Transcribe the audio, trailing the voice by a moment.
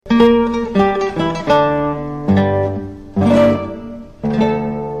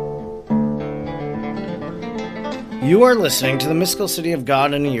You are listening to the Mystical City of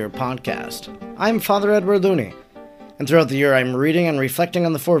God in a Year podcast. I'm Father Edward Looney, and throughout the year I'm reading and reflecting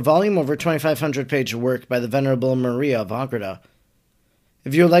on the 4-volume, over 2,500-page work by the Venerable Maria of Agreda.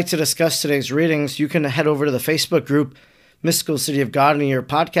 If you would like to discuss today's readings, you can head over to the Facebook group Mystical City of God in a Year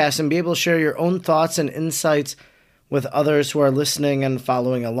podcast and be able to share your own thoughts and insights with others who are listening and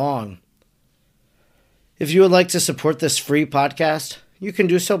following along. If you would like to support this free podcast, you can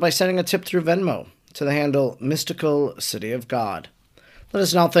do so by sending a tip through Venmo to the handle Mystical City of God. Let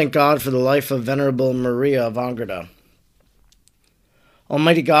us now thank God for the life of Venerable Maria of Agreda.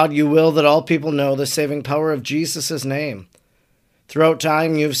 Almighty God, you will that all people know the saving power of Jesus' name. Throughout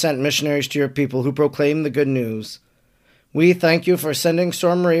time, you have sent missionaries to your people who proclaim the good news. We thank you for sending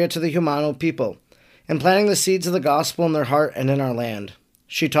Sor Maria to the Humano people and planting the seeds of the gospel in their heart and in our land.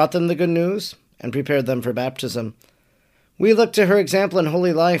 She taught them the good news and prepared them for baptism. We look to her example in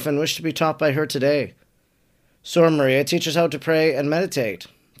holy life and wish to be taught by her today. Sor Maria, teach us how to pray and meditate.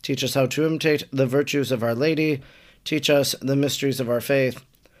 Teach us how to imitate the virtues of Our Lady. Teach us the mysteries of our faith.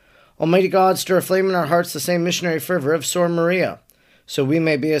 Almighty God, stir aflame in our hearts the same missionary fervor of Sor Maria, so we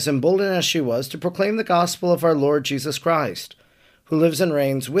may be as emboldened as she was to proclaim the gospel of our Lord Jesus Christ, who lives and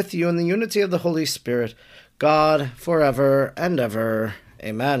reigns with you in the unity of the Holy Spirit, God, forever and ever.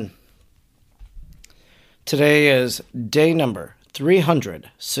 Amen. Today is day number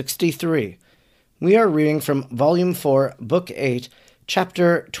 363. We are reading from Volume 4, Book 8,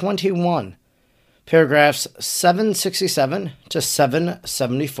 Chapter 21, paragraphs 767 to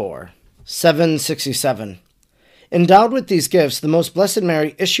 774. 767. Endowed with these gifts, the Most Blessed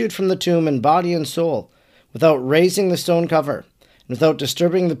Mary issued from the tomb in body and soul, without raising the stone cover, and without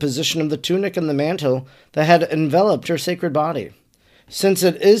disturbing the position of the tunic and the mantle that had enveloped her sacred body. Since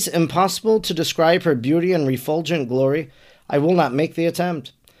it is impossible to describe her beauty and refulgent glory, I will not make the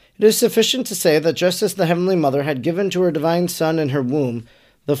attempt. It is sufficient to say that just as the Heavenly Mother had given to her divine Son in her womb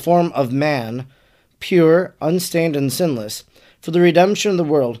the form of man, pure, unstained, and sinless, for the redemption of the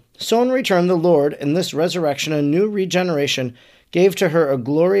world, so in return the Lord, in this resurrection and new regeneration, gave to her a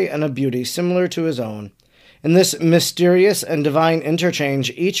glory and a beauty similar to his own. In this mysterious and divine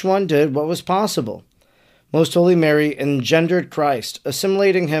interchange, each one did what was possible. Most Holy Mary engendered Christ,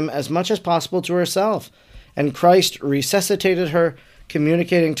 assimilating him as much as possible to herself, and Christ resuscitated her,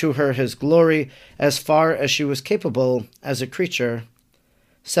 communicating to her his glory as far as she was capable as a creature.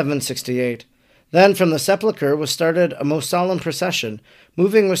 768. Then from the sepulchre was started a most solemn procession,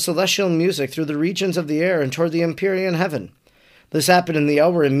 moving with celestial music through the regions of the air and toward the empyrean heaven. This happened in the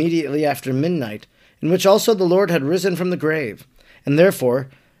hour immediately after midnight, in which also the Lord had risen from the grave, and therefore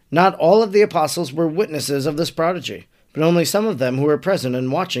not all of the apostles were witnesses of this prodigy, but only some of them who were present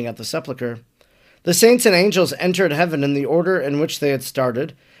and watching at the sepulchre. The saints and angels entered heaven in the order in which they had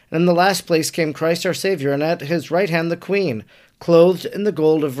started, and in the last place came Christ our Savior, and at his right hand the Queen, clothed in the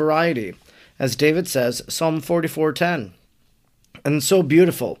gold of variety, as David says, Psalm 44:10, and so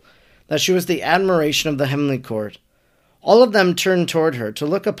beautiful that she was the admiration of the heavenly court. All of them turned toward her to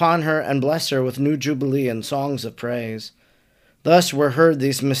look upon her and bless her with new jubilee and songs of praise. Thus were heard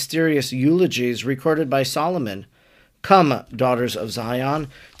these mysterious eulogies recorded by Solomon. Come, daughters of Zion,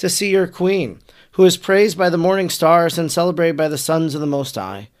 to see your queen, who is praised by the morning stars and celebrated by the sons of the Most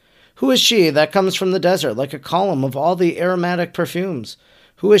High. Who is she that comes from the desert like a column of all the aromatic perfumes?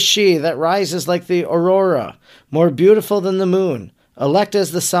 Who is she that rises like the aurora, more beautiful than the moon, elect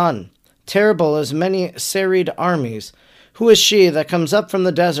as the sun, terrible as many serried armies? Who is she that comes up from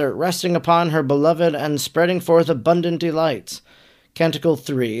the desert, resting upon her beloved and spreading forth abundant delights? Canticle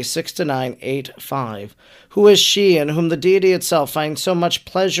 3, 6-9, 8, 5. Who is she in whom the deity itself finds so much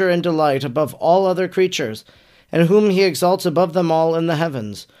pleasure and delight above all other creatures, and whom he exalts above them all in the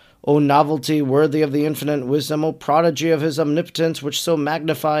heavens? O novelty worthy of the infinite wisdom, O prodigy of his omnipotence, which so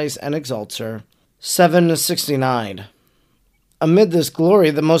magnifies and exalts her. 769. Amid this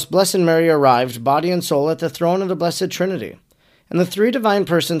glory, the Most Blessed Mary arrived, body and soul, at the throne of the Blessed Trinity, and the three divine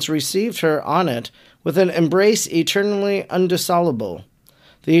persons received her on it with an embrace eternally undissoluble.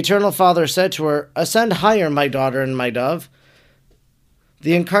 The Eternal Father said to her, Ascend higher, my daughter and my dove.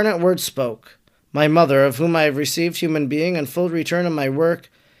 The incarnate Word spoke, My mother, of whom I have received human being and full return of my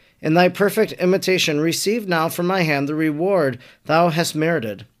work, in thy perfect imitation receive now from my hand the reward thou hast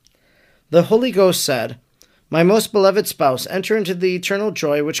merited. The Holy Ghost said, My most beloved spouse, enter into the eternal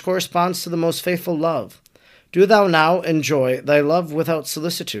joy which corresponds to the most faithful love. Do thou now enjoy thy love without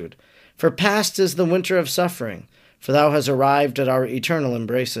solicitude, for past is the winter of suffering, for thou hast arrived at our eternal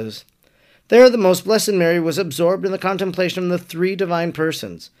embraces. There the Most Blessed Mary was absorbed in the contemplation of the three divine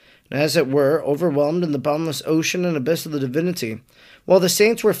persons, and as it were, overwhelmed in the boundless ocean and abyss of the divinity, while the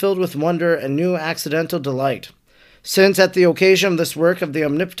saints were filled with wonder and new accidental delight. since at the occasion of this work of the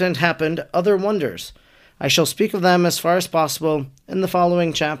Omnipotent happened other wonders. I shall speak of them as far as possible in the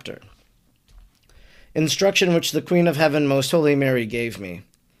following chapter. Instruction which the Queen of Heaven, Most Holy Mary, gave me.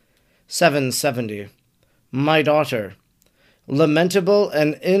 770. My daughter, lamentable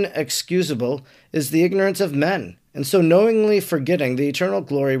and inexcusable is the ignorance of men, and so knowingly forgetting the eternal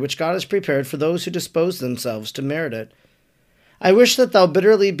glory which God has prepared for those who dispose themselves to merit it. I wish that thou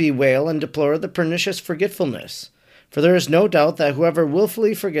bitterly bewail and deplore the pernicious forgetfulness, for there is no doubt that whoever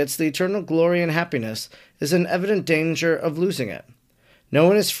willfully forgets the eternal glory and happiness is in evident danger of losing it. No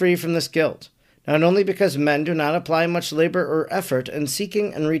one is free from this guilt, not only because men do not apply much labor or effort in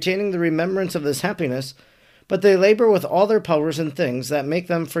seeking and retaining the remembrance of this happiness, but they labor with all their powers in things that make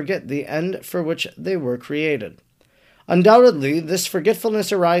them forget the end for which they were created. Undoubtedly, this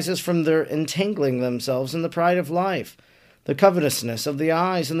forgetfulness arises from their entangling themselves in the pride of life, the covetousness of the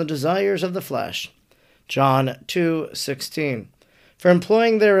eyes, and the desires of the flesh. John 2:16. For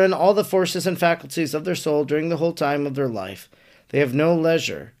employing therein all the forces and faculties of their soul during the whole time of their life, they have no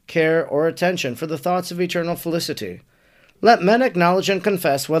leisure, care, or attention for the thoughts of eternal felicity. Let men acknowledge and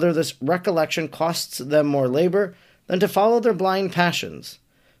confess whether this recollection costs them more labor than to follow their blind passions,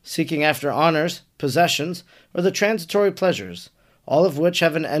 seeking after honors, possessions, or the transitory pleasures, all of which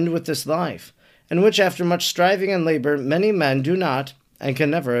have an end with this life, and which after much striving and labor many men do not and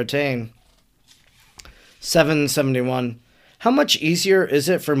can never attain. 771. How much easier is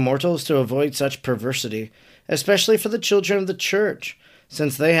it for mortals to avoid such perversity, especially for the children of the Church,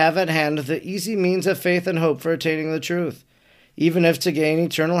 since they have at hand the easy means of faith and hope for attaining the truth, even if to gain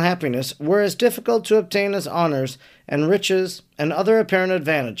eternal happiness were as difficult to obtain as honors and riches and other apparent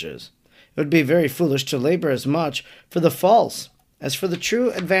advantages. It would be very foolish to labor as much for the false as for the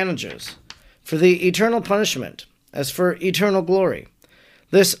true advantages, for the eternal punishment as for eternal glory.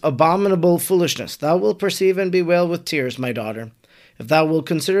 This abominable foolishness thou wilt perceive and bewail with tears, my daughter, if thou wilt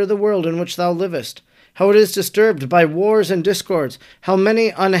consider the world in which thou livest, how it is disturbed by wars and discords, how many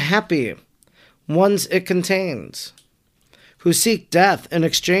unhappy ones it contains, who seek death in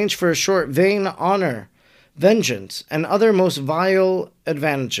exchange for a short vain honor, vengeance, and other most vile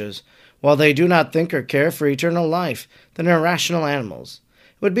advantages, while they do not think or care for eternal life than irrational animals.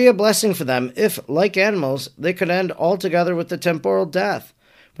 It would be a blessing for them if, like animals, they could end altogether with the temporal death,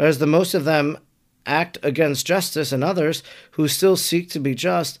 but as the most of them act against justice, and others, who still seek to be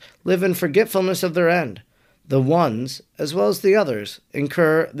just, live in forgetfulness of their end, the ones, as well as the others,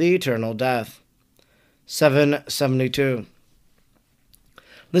 incur the eternal death. 772.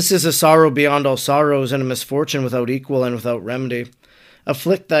 This is a sorrow beyond all sorrows, and a misfortune without equal and without remedy.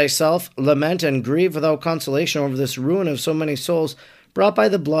 Afflict thyself, lament and grieve without consolation over this ruin of so many souls brought by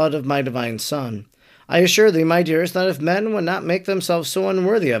the blood of my divine Son. I assure thee, my dearest, that if men would not make themselves so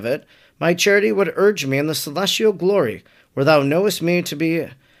unworthy of it, my charity would urge me in the celestial glory, where thou knowest me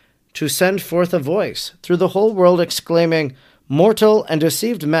to send forth a voice through the whole world, exclaiming, Mortal and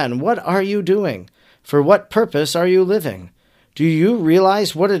deceived men, what are you doing? For what purpose are you living? Do you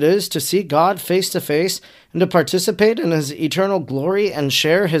realize what it is to see God face to face and to participate in his eternal glory and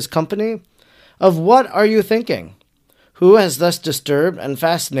share his company? Of what are you thinking? Who has thus disturbed and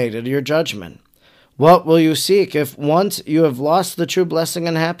fascinated your judgment? What will you seek if once you have lost the true blessing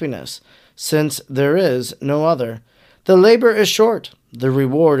and happiness, since there is no other? The labor is short, the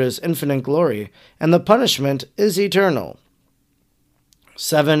reward is infinite glory, and the punishment is eternal.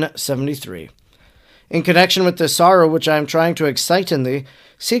 773. In connection with this sorrow which I am trying to excite in thee,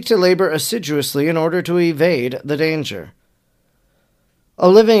 seek to labor assiduously in order to evade the danger. A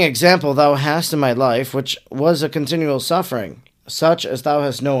living example thou hast in my life, which was a continual suffering, such as thou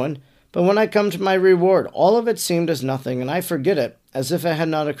hast known, but when I come to my reward, all of it seemed as nothing, and I forget it as if it had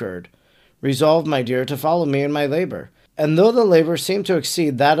not occurred. Resolve, my dear, to follow me in my labor, and though the labor seem to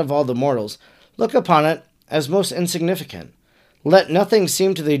exceed that of all the mortals, look upon it as most insignificant. Let nothing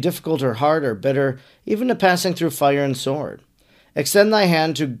seem to thee difficult or hard or bitter, even to passing through fire and sword. Extend thy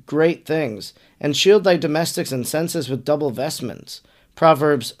hand to great things, and shield thy domestics and senses with double vestments.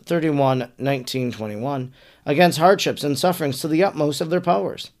 Proverbs 31:19-21, against hardships and sufferings to the utmost of their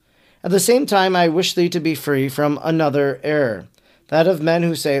powers. At the same time, I wish thee to be free from another error, that of men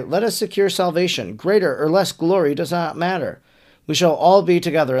who say, Let us secure salvation. Greater or less glory does not matter. We shall all be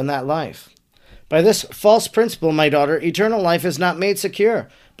together in that life. By this false principle, my daughter, eternal life is not made secure,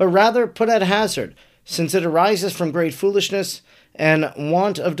 but rather put at hazard, since it arises from great foolishness and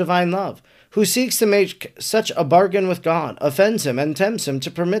want of divine love. Who seeks to make such a bargain with God, offends him, and tempts him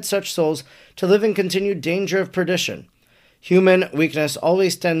to permit such souls to live in continued danger of perdition. Human weakness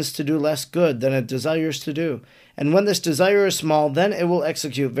always tends to do less good than it desires to do, and when this desire is small, then it will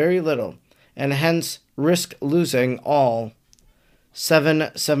execute very little, and hence risk losing all.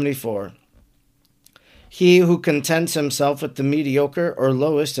 774. He who contents himself with the mediocre or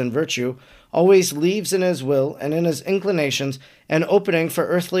lowest in virtue always leaves in his will and in his inclinations an opening for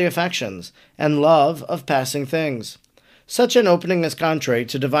earthly affections and love of passing things. Such an opening is contrary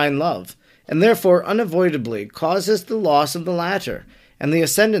to divine love, and therefore unavoidably causes the loss of the latter and the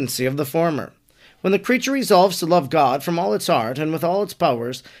ascendancy of the former. When the creature resolves to love God from all its heart and with all its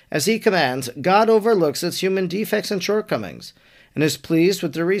powers, as he commands, God overlooks its human defects and shortcomings, and is pleased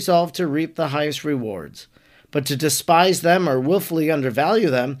with the resolve to reap the highest rewards. But to despise them or willfully undervalue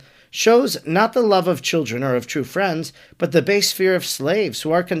them shows not the love of children or of true friends, but the base fear of slaves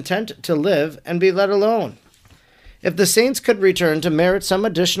who are content to live and be let alone. If the saints could return to merit some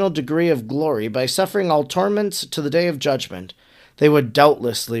additional degree of glory by suffering all torments to the day of judgment, they would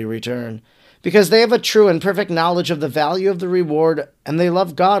doubtlessly return, because they have a true and perfect knowledge of the value of the reward, and they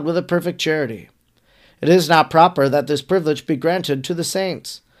love God with a perfect charity. It is not proper that this privilege be granted to the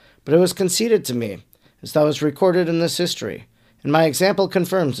saints, but it was conceded to me, as thou is recorded in this history, and my example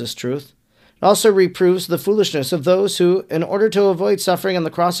confirms this truth. It also reproves the foolishness of those who, in order to avoid suffering on the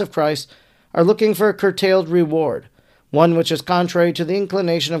cross of Christ, are looking for a curtailed reward, one which is contrary to the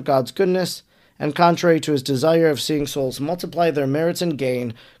inclination of God's goodness, and contrary to his desire of seeing souls multiply their merits and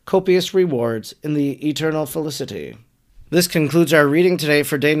gain copious rewards in the eternal felicity. This concludes our reading today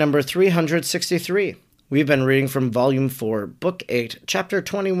for day number 363. We've been reading from Volume 4, Book 8, Chapter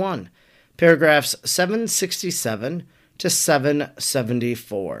 21, paragraphs 767 to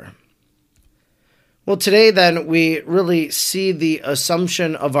 774. Well, today then we really see the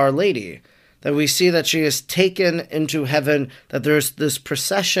Assumption of Our Lady, that we see that she is taken into heaven, that there's this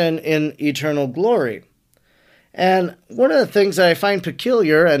procession in eternal glory. And one of the things that I find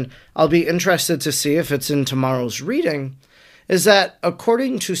peculiar, and I'll be interested to see if it's in tomorrow's reading, is that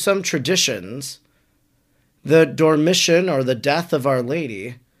according to some traditions, the dormition, or the death of Our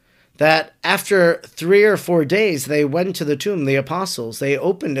Lady, that after 3 or 4 days they went to the tomb, the apostles, they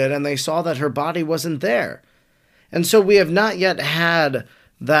opened it and they saw that her body wasn't there. And so we have not yet had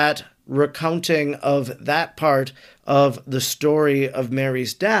that recounting of that part of the story of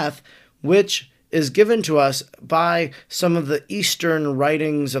Mary's death, which is given to us by some of the Eastern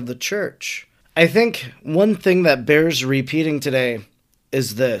writings of the Church. I think one thing that bears repeating today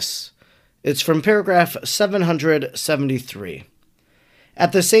is this. It's from paragraph 773.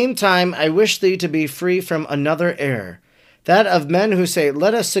 At the same time, I wish thee to be free from another error, that of men who say,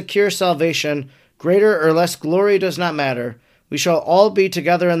 let us secure salvation, greater or less glory does not matter, we shall all be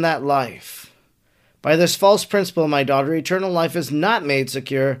together in that life. By this false principle, my daughter, eternal life is not made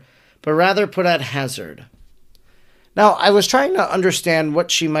secure, but rather put at hazard. Now, I was trying to understand what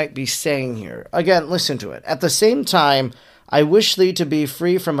she might be saying here. Again, listen to it. At the same time, I wish thee to be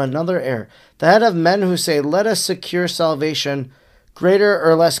free from another error, that of men who say, let us secure salvation, greater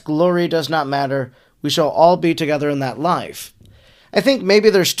or less glory does not matter, we shall all be together in that life. I think maybe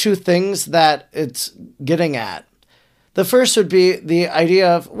there's two things that it's getting at. The first would be the idea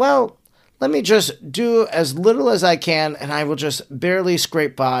of, well, let me just do as little as I can and I will just barely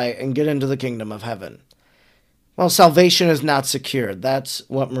scrape by and get into the kingdom of heaven. Well, salvation is not secured. That's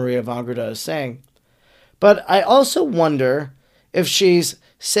what Maria of Agreda is saying. But I also wonder if she's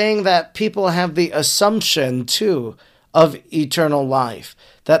saying that people have the assumption, too, of eternal life,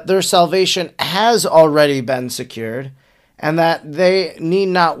 that their salvation has already been secured and that they need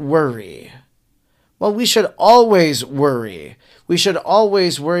not worry. Well, we should always worry. We should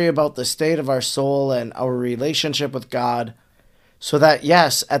always worry about the state of our soul and our relationship with God, so that,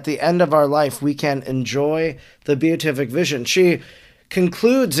 yes, at the end of our life, we can enjoy the beatific vision. She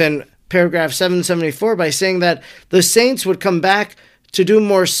concludes in paragraph 774 by saying that the saints would come back to do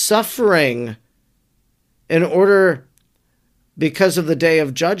more suffering in order, because of the day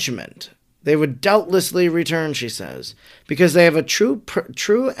of judgment. They would doubtlessly return, she says, because they have a true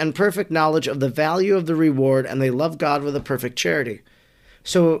and perfect knowledge of the value of the reward, and they love God with a perfect charity.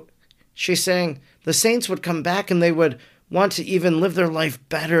 So she's saying the saints would come back and they would want to even live their life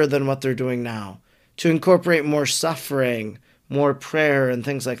better than what they're doing now, to incorporate more suffering, more prayer, and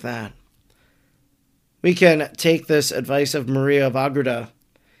things like that. We can take this advice of Maria of Agreda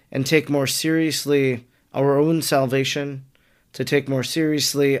and take more seriously our own salvation, to take more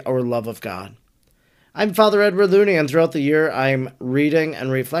seriously our love of God. I'm Father Edward Looney, and throughout the year I'm reading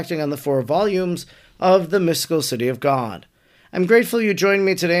and reflecting on the 4 volumes of the Mystical City of God. I'm grateful you joined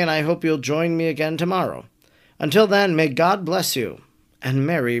me today, and I hope you'll join me again tomorrow. Until then, may God bless you, and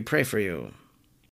Mary pray for you.